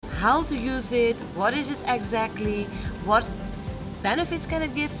how to use it, what is it exactly, what benefits can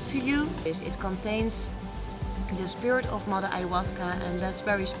it give to you. It contains the spirit of Mother Ayahuasca, and that's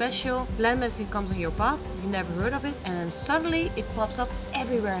very special. Plant medicine comes on your path, you never heard of it, and then suddenly it pops up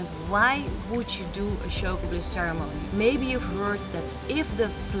everywhere. And why would you do a Choco Bliss ceremony? Maybe you've heard that if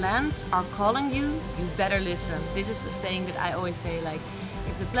the plants are calling you, you better listen. This is a saying that I always say, like,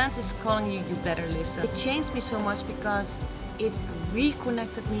 if the plant is calling you, you better listen. It changed me so much because it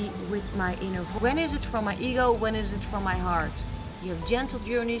reconnected me with my inner voice. When is it from my ego? When is it from my heart? You have gentle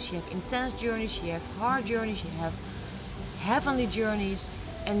journeys, you have intense journeys, you have hard journeys, you have heavenly journeys,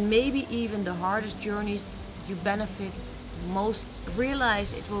 and maybe even the hardest journeys you benefit most.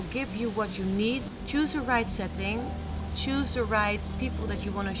 Realize it will give you what you need. Choose the right setting, choose the right people that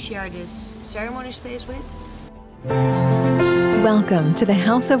you want to share this ceremony space with. Welcome to the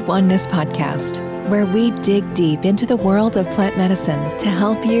House of Oneness podcast, where we dig deep into the world of plant medicine to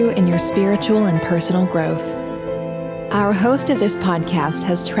help you in your spiritual and personal growth. Our host of this podcast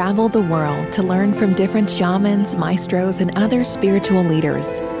has traveled the world to learn from different shamans, maestros, and other spiritual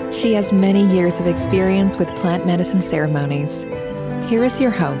leaders. She has many years of experience with plant medicine ceremonies. Here is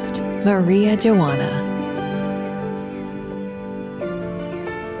your host, Maria Joanna.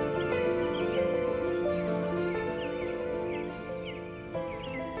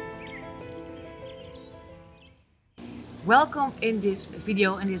 Welcome in this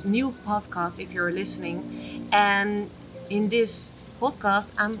video, in this new podcast if you're listening. And in this podcast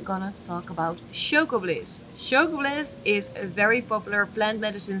I'm gonna talk about Choco Bliss. Choco Bliss is a very popular plant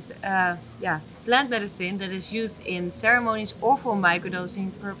medicine that is used in ceremonies or for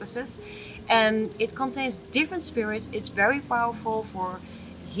microdosing purposes. And it contains different spirits. It's very powerful for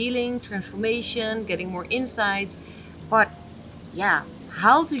healing, transformation, getting more insights. But yeah,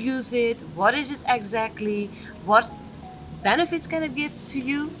 how to use it, what is it exactly, what benefits can it give to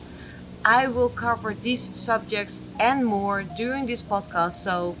you? I will cover these subjects and more during this podcast,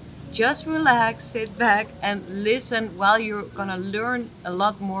 so just relax, sit back and listen while you're gonna learn a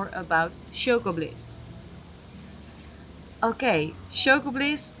lot more about Choco Bliss. Okay, Choco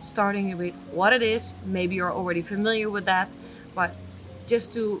Bliss, starting with what it is. Maybe you're already familiar with that, but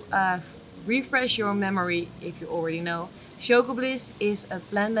just to refresh your memory if you already know, Choco Bliss is a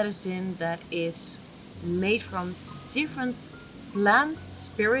plant medicine that is made from different plants,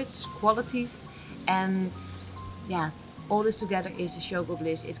 spirits, qualities, and all this together is a Choco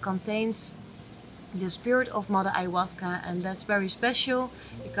Bliss. It contains the spirit of Mother Ayahuasca, and that's very special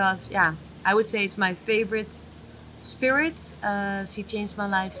because I would say it's my favorite spirit. She changed my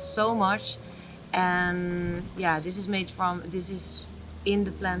life so much, and this is in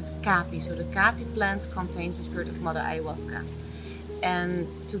the plant Kapi. So the Kapi plant contains the spirit of Mother Ayahuasca. And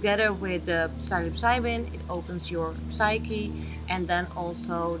together with the psilocybin, it opens your psyche, and then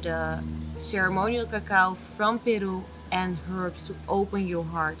also the ceremonial cacao from Peru and herbs to open your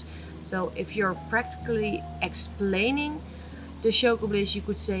heart. So if you're practically explaining the Choco Bliss, you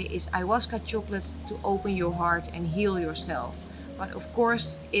could say is ayahuasca chocolates to open your heart and heal yourself. But of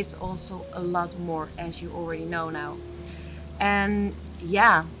course, it's also a lot more, as you already know now. And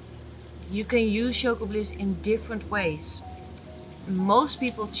you can use Choco Bliss in different ways. Most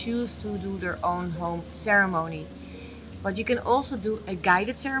people choose to do their own home ceremony, but you can also do a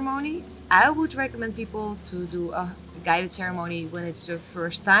guided ceremony. I would recommend people to do a guided ceremony when it's their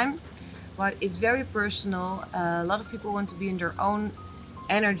first time, but it's very personal. A lot of people want to be in their own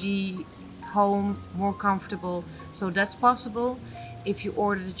energy, home, more comfortable, so that's possible. If you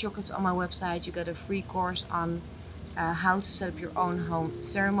order the chocolates on my website, you get a free course on how to set up your own home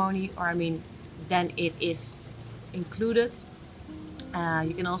ceremony, then it is included.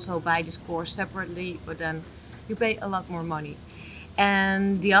 You can also buy this course separately, but then you pay a lot more money.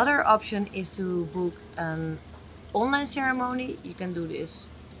 And the other option is to book an online ceremony. You can do this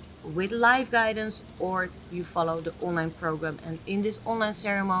with live guidance, or you follow the online program. And in this online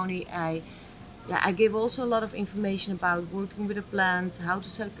ceremony, I give also a lot of information about working with the plants, how to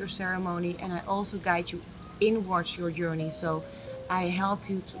set up your ceremony, and I also guide you inwards your journey. So I help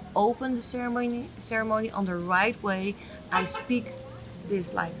you to open the ceremony on the right way. I speak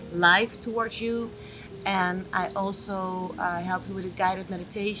this like live towards you, and I also help you with a guided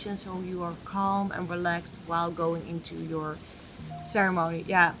meditation so you are calm and relaxed while going into your ceremony.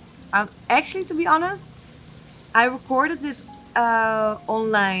 Actually, to be honest, I recorded this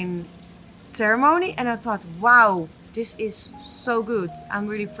online ceremony and I thought, wow, this is so good. I'm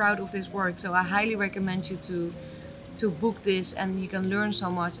really proud of this work, so I highly recommend you to book this, and you can learn so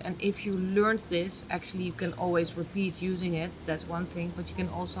much. And if you learned this, actually you can always repeat using it, that's one thing, but you can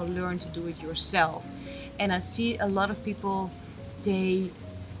also learn to do it yourself. And I see a lot of people, they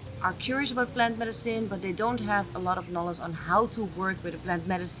are curious about plant medicine, but they don't have a lot of knowledge on how to work with a plant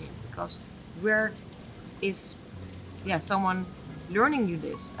medicine, because where is someone learning you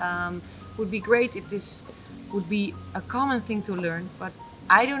this? Would be great if this would be a common thing to learn, but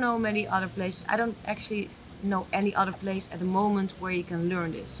I don't know many other places. I don't actually know any other place at the moment where you can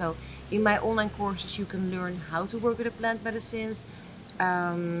learn this. So in my online courses you can learn how to work with the plant medicines,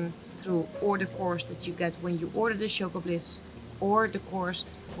 through or the course that you get when you order the Choco Bliss, or the course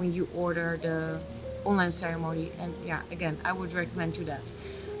when you order the online ceremony. And yeah, again, I would recommend you that.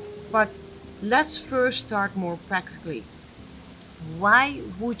 But let's first start more practically. Why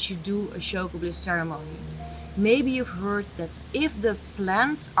would you do a Choco Bliss ceremony? Maybe you've heard that if the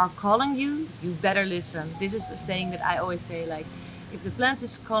plants are calling you, you better listen. This is a saying that I always say, like, if the plant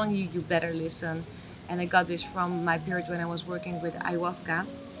is calling you, you better listen. And I got this from my period when I was working with ayahuasca.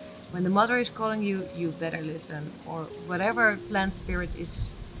 When the mother is calling you, you better listen. Or whatever plant spirit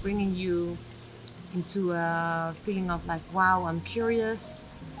is bringing you into a feeling of like, wow, I'm curious.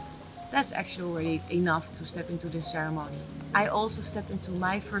 That's actually already enough to step into this ceremony. I also stepped into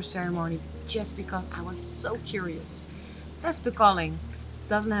my first ceremony just because I was so curious. That's the calling. It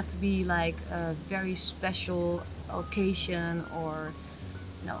doesn't have to be like a very special occasion or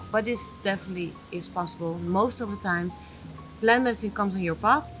no, but this definitely is possible. Most of the times, plant medicine comes on your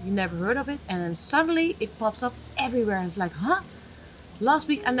path, you never heard of it, and then suddenly it pops up everywhere. And it's like, huh? Last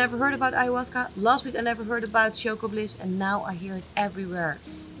week I never heard about ayahuasca. Last week I never heard about Choco Bliss, and now I hear it everywhere.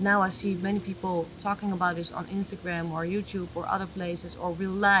 Now I see many people talking about this on Instagram or YouTube or other places or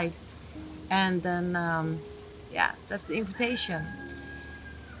real life. And then, that's the invitation.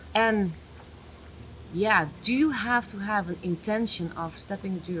 And yeah, do you have to have an intention of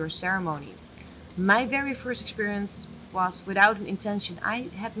stepping into your ceremony? My very first experience was without an intention. I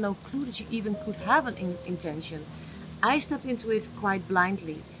had no clue that you even could have an intention. I stepped into it quite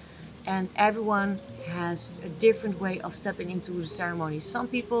blindly, and everyone has a different way of stepping into the ceremony. Some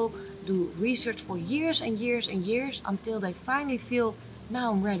people do research for years and years and years until they finally feel,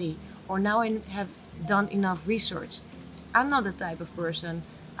 now I'm ready, or now I have done enough research. I'm not the type of person.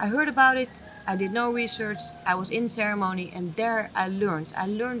 I heard about it, I did no research, I was in ceremony, and there I learned. I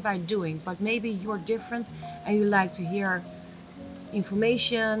learned by doing, but maybe you're different and you like to hear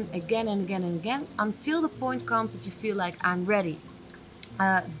information again and again and again until the point comes that you feel like I'm ready.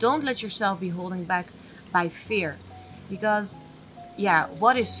 Don't let yourself be holding back by fear, because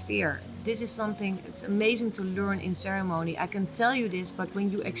what is fear? This is something it's amazing to learn in ceremony. I can tell you this, but when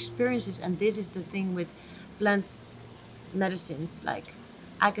you experience this, and this is the thing with plant medicines, like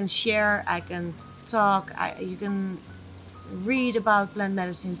I can share, I can talk, you can read about plant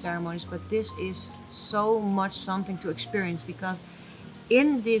medicine ceremonies, but this is so much something to experience, because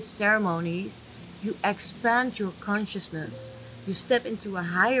in these ceremonies you expand your consciousness. You step into a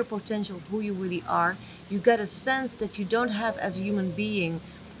higher potential of who you really are. You get a sense that you don't have as a human being,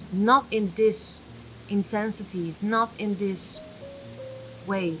 not in this intensity, not in this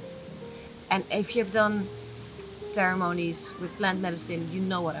way. And if you have done ceremonies with plant medicine, you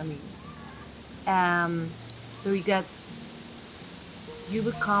know what I mean. So you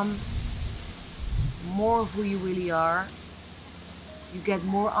become more of who you really are. You get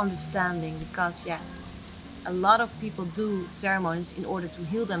more understanding, because a lot of people do ceremonies in order to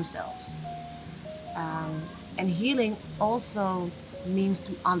heal themselves. And healing also means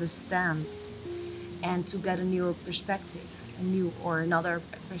to understand and to get a new perspective, another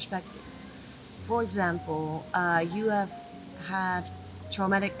perspective. For example, you have had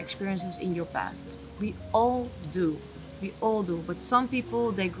traumatic experiences in your past. We all do. But some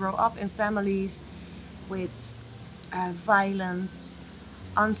people, they grow up in families with violence,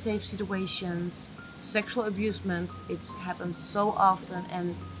 unsafe situations, sexual abusement. It happens so often,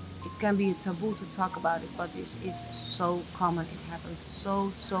 and it can be a taboo to talk about it, but this is so common. It happens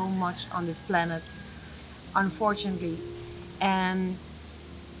so much on this planet, unfortunately. And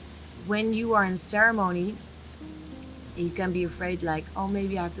when you are in ceremony, you can be afraid, like, oh,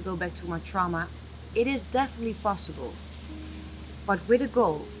 maybe I have to go back to my trauma. It is definitely possible, but with a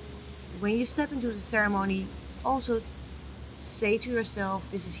goal. When you step into the ceremony, also say to yourself,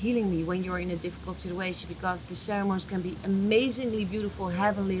 this is healing me, when you're in a difficult situation, because the ceremonies can be amazingly beautiful,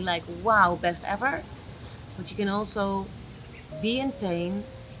 heavenly, like, wow, best ever. But you can also be in pain,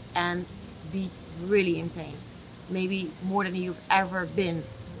 and be really in pain, maybe more than you've ever been.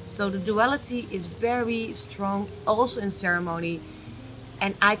 So the duality is very strong also in ceremony.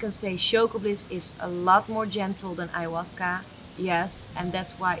 And I can say Choco Bliss is a lot more gentle than ayahuasca, yes, and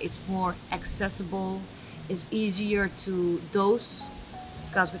that's why it's more accessible. It's easier to dose.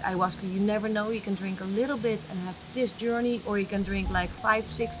 Because with ayahuasca, you never know. You can drink a little bit and have this journey, or you can drink like 5,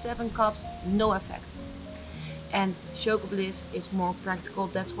 6, 7 cups, no effect. And Choco Bliss is more practical.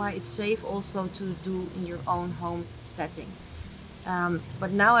 That's why it's safe also to do in your own home setting.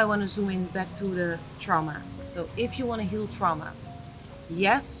 But now I want to zoom in back to the trauma. So if you want to heal trauma,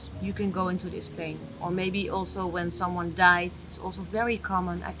 yes, you can go into this pain. Or maybe also when someone died, it's also very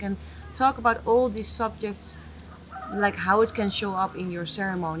common. I can talk about all these subjects, like how it can show up in your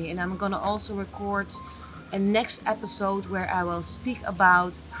ceremony. And I'm gonna also record a next episode where I will speak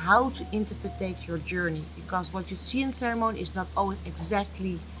about how to interpret your journey, because what you see in ceremony is not always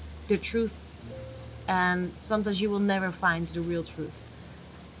exactly the truth, and sometimes you will never find the real truth.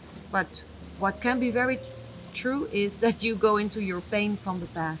 But what can be very true is that you go into your pain from the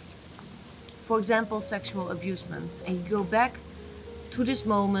past. For example, sexual abusement, and you go back to this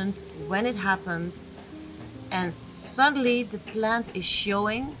moment when it happened, and suddenly the plant is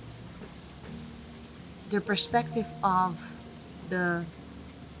showing the perspective of the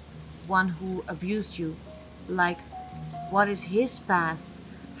one who abused you. Like, what is his past?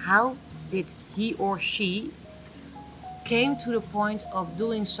 How did he or she came to the point of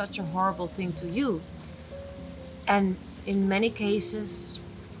doing such a horrible thing to you? And in many cases,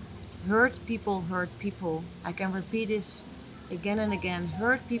 hurt people hurt people. I can repeat this again and again.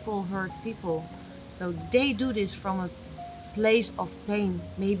 Hurt people hurt people. So they do this from a place of pain.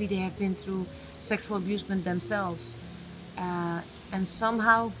 Maybe they have been through sexual abusement themselves, and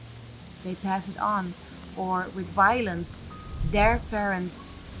somehow they pass it on. Or with violence, their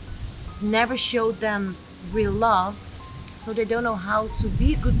parents never showed them real love, so they don't know how to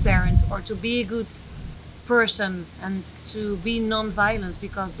be a good parent or to be a good person and to be non-violent,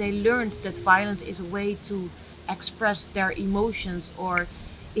 because they learned that violence is a way to express their emotions, or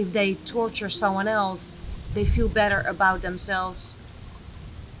if they torture someone else, they feel better about themselves.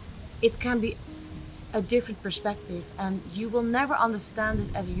 It can be a different perspective, and you will never understand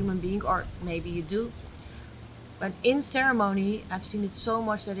this as a human being, or maybe you do. But in ceremony, I've seen it so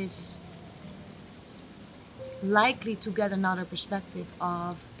much that it's likely to get another perspective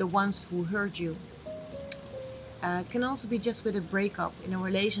of the ones who hurt you. It can also be just with a breakup in a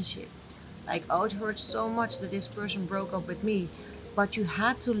relationship. Like, oh, it hurts so much that this person broke up with me. But you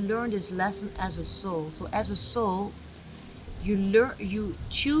had to learn this lesson as a soul. So as a soul, you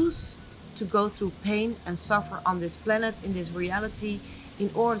choose to go through pain and suffer on this planet, in this reality,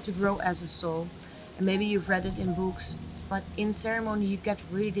 in order to grow as a soul. And maybe you've read it in books, but in ceremony you get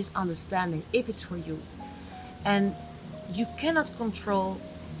really this understanding, if it's for you. And you cannot control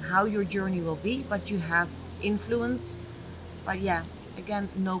how your journey will be, but you have influence. But yeah, again,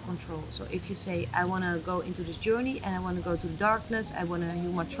 no control. So if you say, I want to go into this journey and I want to go to the darkness, I want to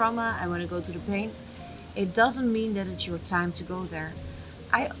heal my trauma, I want to go to the pain, it doesn't mean that it's your time to go there.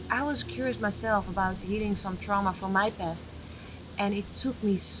 I was curious myself about healing some trauma from my past, and it took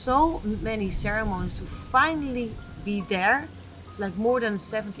me so many ceremonies to finally be there. It's like more than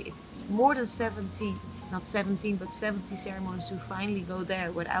 70, not 17, but 70 ceremonies to finally go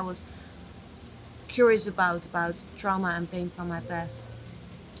there, what I was curious about trauma and pain from my past.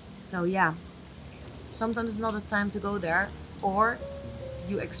 So yeah, sometimes it's not a time to go there, or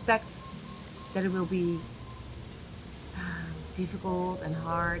you expect that it will be difficult and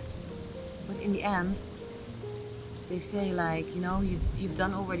hard, but in the end they say, like, you've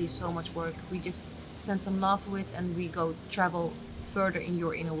done already so much work, we just send some love to it and we go travel further in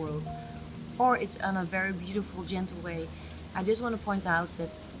your inner world. Or it's in a very beautiful, gentle way. I just want to point out that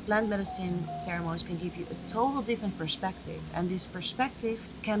plant medicine ceremonies can give you a total different perspective, and this perspective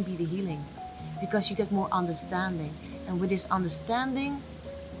can be the healing, because you get more understanding, and with this understanding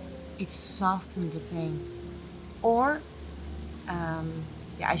it softens the pain. Or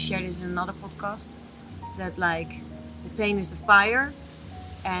I shared this in another podcast, that like the pain is the fire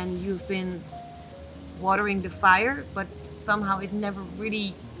and you've been watering the fire, but somehow it never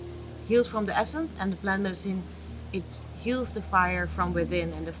really heals from the essence, and the plant medicine, it heals the fire from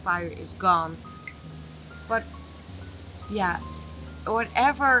within and the fire is gone. But yeah,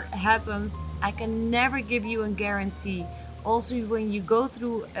 whatever happens, I can never give you a guarantee. Also, when you go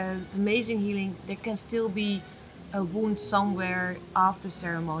through an amazing healing, there can still be a wound somewhere after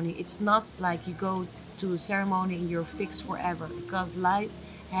ceremony. It's not like you go to a ceremony and you're fixed forever, because life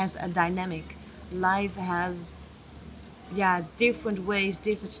has a dynamic. Life has different ways,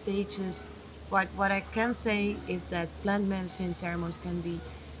 different stages. But what I can say is that plant medicine ceremonies can be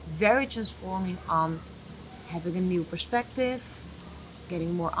very transforming on having a new perspective,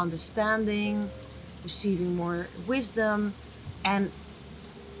 getting more understanding, receiving more wisdom. And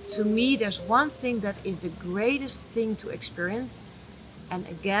to me, there's one thing that is the greatest thing to experience, And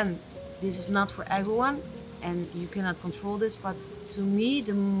again, this is not for everyone and you cannot control this, but to me,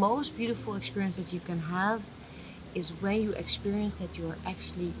 the most beautiful experience that you can have is when you experience that you are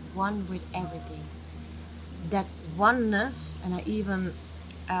actually one with everything. That oneness, and I even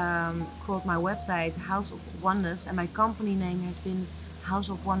quote my website, House of Oneness, and my company name has been House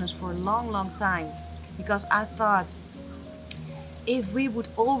of Oneness for a long, long time. Because I thought if we would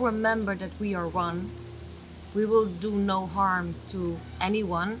all remember that we are one, we will do no harm to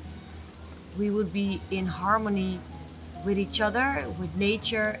anyone. We would be in harmony with each other, with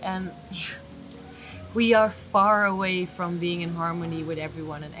nature, and we are far away from being in harmony with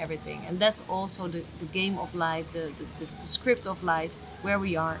everyone and everything. And that's also the game of life, the script of life, where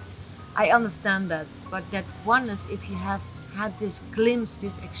we are. I understand that, but that oneness, if you have had this glimpse,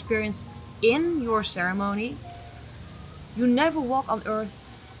 this experience in your ceremony, you never walk on earth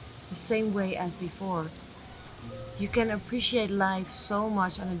the same way as before. You can appreciate life so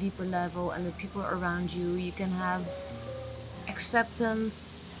much on a deeper level, and the people around you. You can have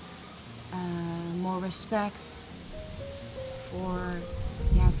acceptance, more respect for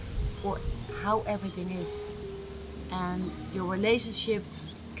yeah, for how everything is, and your relationship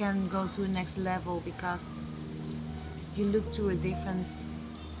can go to the next level because you look through a different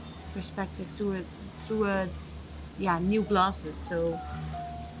perspective, through a new glasses. So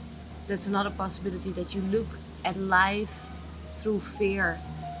that's another possibility, that you look at life through fear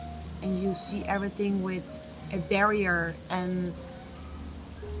and you see everything with a barrier and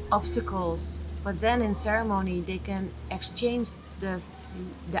obstacles. But then in ceremony they can exchange the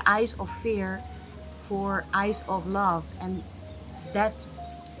eyes of fear for eyes of love, and that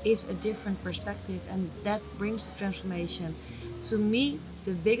is a different perspective, and that brings the transformation. To me,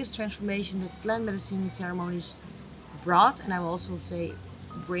 the biggest transformation that plant medicine ceremonies brought, and I will also say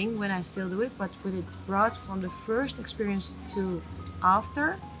bring when I still do it, but what it brought from the first experience to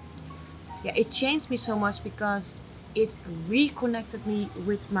after, it changed me so much because it reconnected me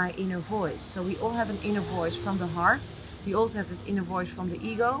with my inner voice. So we all have an inner voice from the heart. We also have this inner voice from the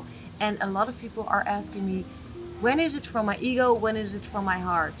ego. And a lot of people are asking me, when is it from my ego? When is it from my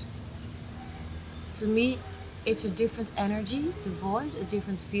heart? To me, it's a different energy, the voice, a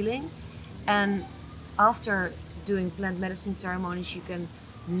different feeling. And after doing plant medicine ceremonies, you can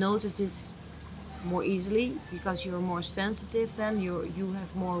notice this more easily because you're more sensitive. Then you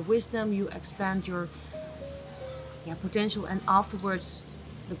have more wisdom. You expand your potential, and afterwards,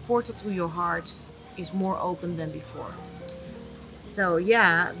 the portal to your heart is more open than before. So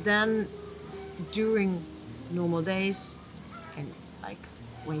then during normal days, and like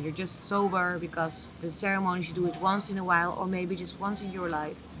when you're just sober, because the ceremonies you do it once in a while or maybe just once in your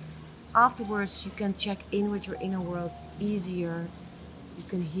life, afterwards you can check in with your inner world easier. You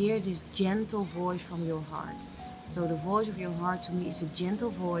can hear this gentle voice from your heart. So the voice of your heart to me is a gentle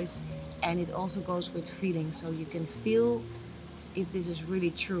voice, and it also goes with feeling. So you can feel if this is really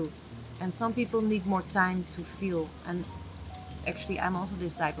true. And some people need more time to feel, and actually I'm also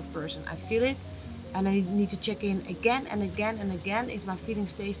this type of person. I feel it and I need to check in again and again and again if my feeling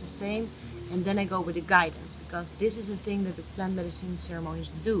stays the same, and then I go with the guidance, because this is a thing that the plant medicine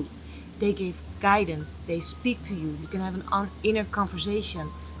ceremonies do. They give guidance, they speak to you, you can have an inner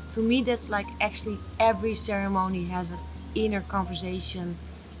conversation. To me, that's like actually every ceremony has an inner conversation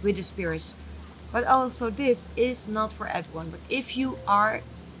with the spirits. But also this is not for everyone. But if you are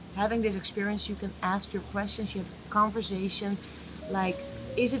having this experience, you can ask your questions, you have conversations like,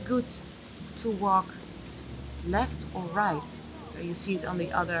 is it good to walk left or right? So you see it on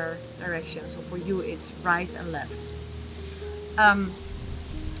the other direction. So for you, it's right and left.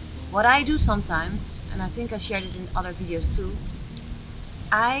 What I do sometimes, and I think I shared this in other videos too,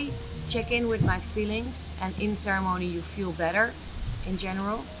 I check in with my feelings, and in ceremony you feel better in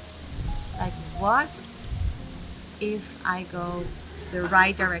general. Like, what if I go the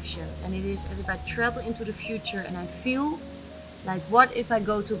right direction? And it is as if I travel into the future and I feel like, what if I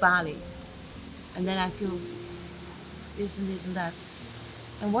go to Bali? And then I feel this and this and that.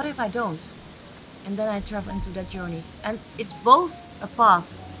 And what if I don't? And then I travel into that journey. And it's both a path,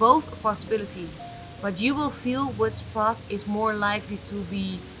 both a possibility. But you will feel which path is more likely to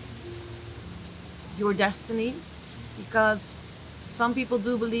be your destiny. Because some people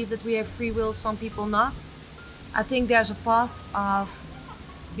do believe that we have free will, some people not. I think there's a path of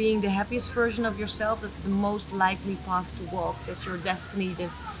being the happiest version of yourself. That's the most likely path to walk. That's your destiny.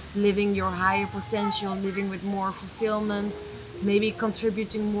 That's living your higher potential, living with more fulfillment, maybe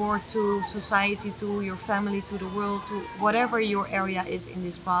contributing more to society, to your family, to the world, to whatever your area is in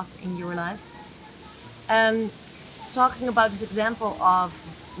this path in your life. And talking about this example of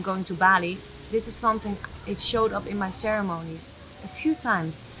going to Bali, this is something, it showed up in my ceremonies. a few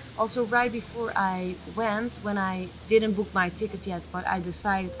times. Also, right before I went, when I didn't book my ticket yet, but I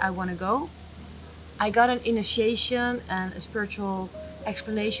decided I want to go, I got an initiation and a spiritual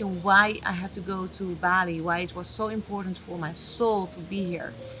explanation why I had to go to Bali, why it was so important for my soul to be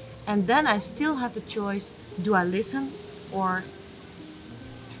here. And then I still have the choice, do I listen or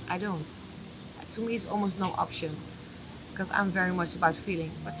I don't? To me, it's almost no option because I'm very much about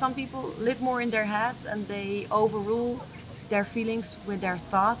feeling. But some people live more in their heads and they overrule their feelings with their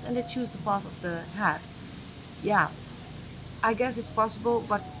thoughts and they choose the path of the head. Yeah, I guess it's possible,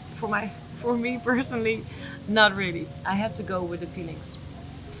 but for my for me personally, not really. I have to go with the feelings.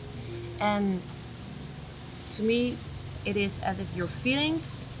 And to me, it is as if your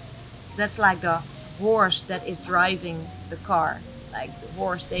feelings, that's like the horse that is driving the car. Like the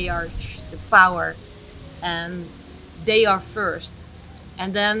horse, they are the power and they are first.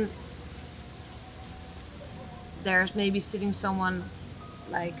 And then there's maybe sitting someone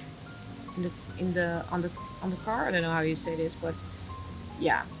like in the on the car. I don't know how you say this, but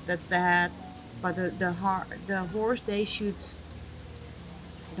yeah, that's the head. But the horse, the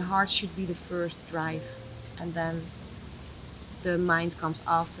heart should be the first drive, and then the mind comes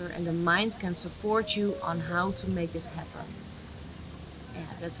after, and the mind can support you on how to make this happen. Yeah,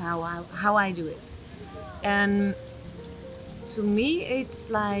 that's how I do it. And to me, it's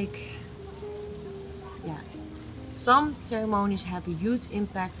like, yeah, some ceremonies have a huge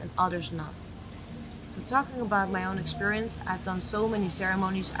impact and others not. So talking about my own experience, I've done so many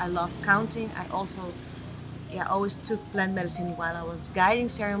ceremonies, I lost counting. I also, yeah, always took plant medicine while I was guiding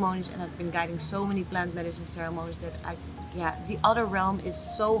ceremonies, and I've been guiding so many plant medicine ceremonies that yeah, the other realm is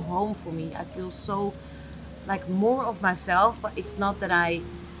so home for me. I feel so like more of myself, but it's not that I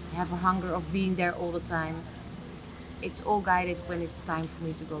have a hunger of being there all the time. It's all guided when it's time for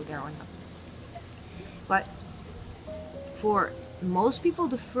me to go there or not. But for most people,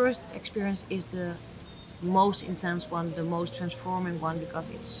 the first experience is the most intense one, the most transforming one,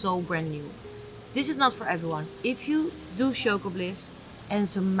 because it's so brand new. This is not for everyone. If you do Choco Bliss and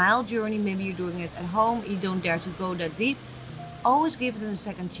it's a mild journey, maybe you're doing it at home, you don't dare to go that deep, always give it a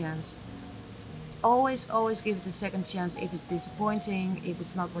second chance. Always give it a second chance if it's disappointing, if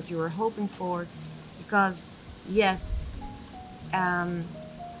it's not what you were hoping for. Because, yes,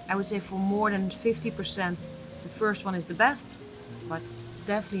 I would say for more than 50%, the first one is the best, but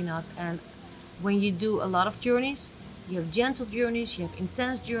definitely not. And when you do a lot of journeys, you have gentle journeys, you have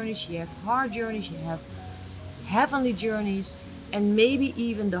intense journeys, you have hard journeys, you have heavenly journeys, and maybe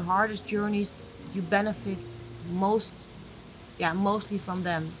even the hardest journeys, you benefit most, yeah, mostly from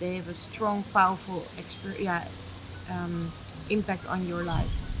them. They have a strong, powerful impact on your life.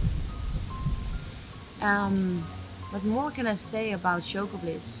 What more can I say about Choco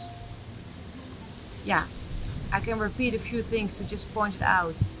Bliss? Yeah, I can repeat a few things to just point it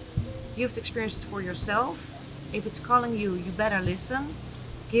out. You have to experience it for yourself. If it's calling you, you better listen.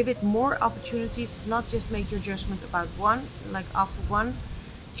 Give it more opportunities, not just make your judgment about one, like after one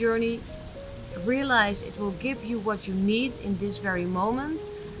journey. Realize it will give you what you need in this very moment.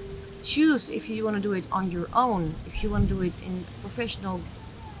 Choose if you want to do it on your own, if you want to do it in professional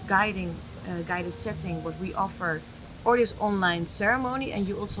guided setting, what we offer, or this online ceremony, and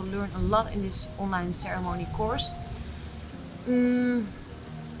you also learn a lot in this online ceremony course.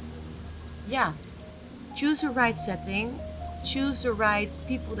 Yeah, choose the right setting, choose the right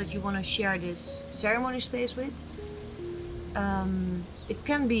people that you want to share this ceremony space with. It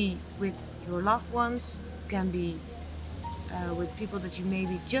can be with your loved ones, it can be with people that you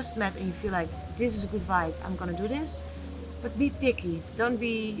maybe just met and you feel like this is a good vibe, I'm gonna do this. But be picky, don't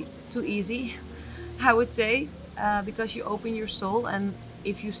be too easy, I would say, because you open your soul, and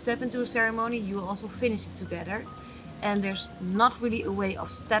if you step into a ceremony, you will also finish it together. And there's not really a way of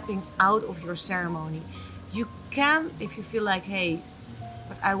stepping out of your ceremony. You can, if you feel like, hey,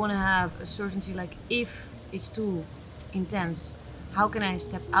 but I want to have a certainty, like if it's too intense, how can I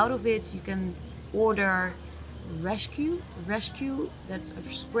step out of it? You can order rescue, that's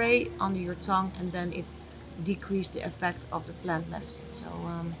a spray under your tongue, and then it decreases the effect of the plant medicine. So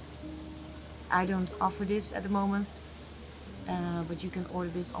I don't offer this at the moment, but you can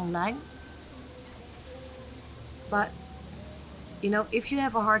order this online. But you know, if you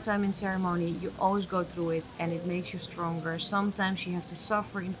have a hard time in ceremony, you always go through it and it makes you stronger. Sometimes you have to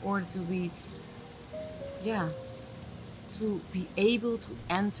suffer in order to be, yeah, to be able to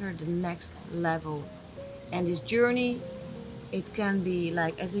enter the next level. And this journey, it can be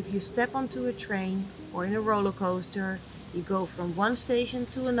like as if you step onto a train or in a roller coaster. You go from one station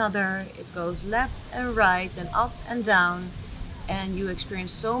to another. It goes left and right and up and down, and you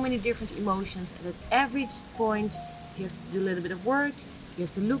experience so many different emotions. And at every point, You have to do a little bit of work. You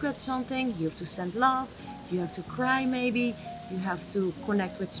have to look at something. You have to send love. You have to cry maybe. You have to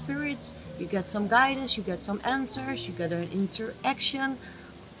connect with spirits. You get some guidance. You get some answers. You get an interaction.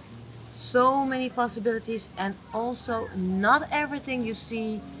 So many possibilities. And also, not everything you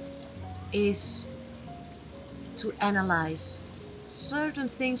see is to analyze. Certain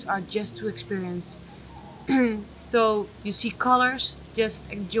things are just to experience. So you see colors, just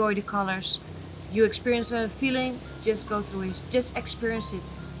enjoy the colors. You experience a feeling, just go through it, just experience it.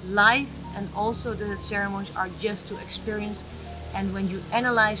 Life and also the ceremonies are just to experience. And when you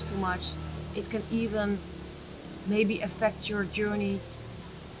analyze too much, it can even maybe affect your journey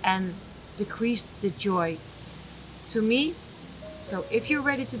and decrease the joy. To me, so if you're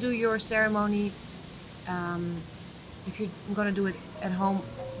ready to do your ceremony, if you're gonna do it at home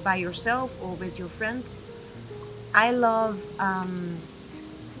by yourself or with your friends, I love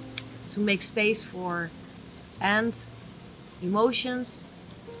to make space for and emotions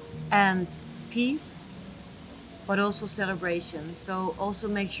and peace, but also celebration. So also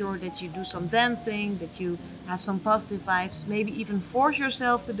make sure that you do some dancing, that you have some positive vibes, maybe even force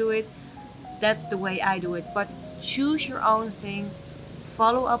yourself to do it. That's the way I do it. But choose your own thing,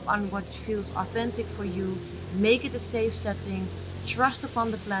 follow up on what feels authentic for you, make it a safe setting, trust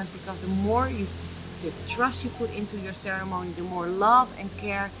upon the plants, because the trust you put into your ceremony, the more love and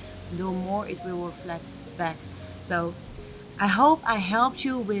care, the more it will reflect back. So I hope I helped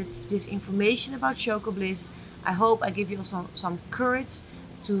you with this information about Choco Bliss. I hope I give you some courage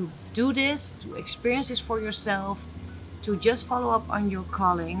to do this, to experience this for yourself, to just follow up on your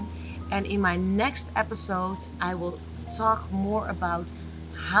calling. And in my next episode, I will talk more about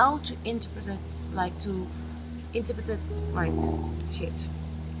how to interpret it.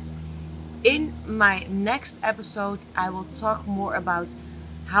 In my next episode, I will talk more about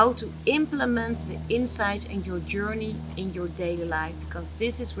how to implement the insights in your journey in your daily life, because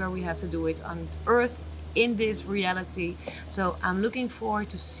this is where we have to do it on earth, in this reality. So I'm looking forward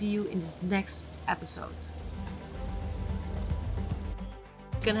to see you in this next episode.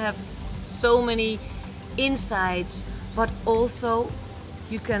 You can have so many insights, but also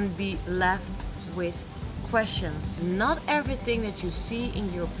you can be left with questions. Not everything that you see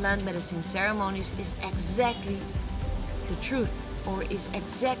in your plant medicine ceremonies is exactly the truth or is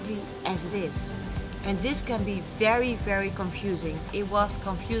exactly as it is. And this can be very, very confusing. It was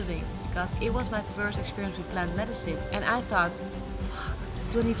confusing because it was my first experience with plant medicine, and I thought,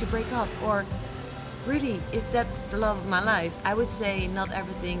 do I need to break up? Or really, is that the love of my life? I would say not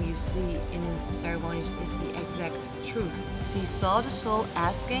everything you see in ceremonies is the exact truth. She saw the soul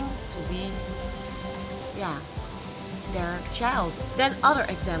asking to be their child. Then other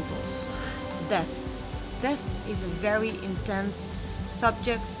examples. Death. Death is a very intense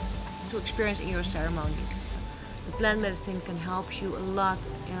subject to experience in your ceremonies. The plant medicine can help you a lot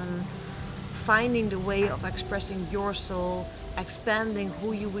in finding the way of expressing your soul, expanding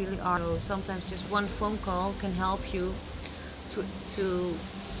who you really are. So sometimes just one phone call can help you to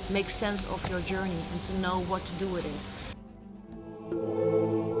make sense of your journey and to know what to do with it.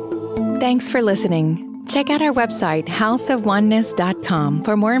 Thanks for listening. Check out our website, houseofoneness.com,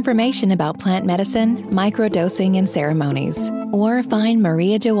 for more information about plant medicine, microdosing, and ceremonies. Or find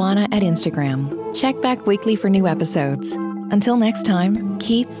Maria Joanna at Instagram. Check back weekly for new episodes. Until next time,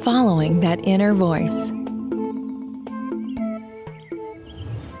 keep following that inner voice.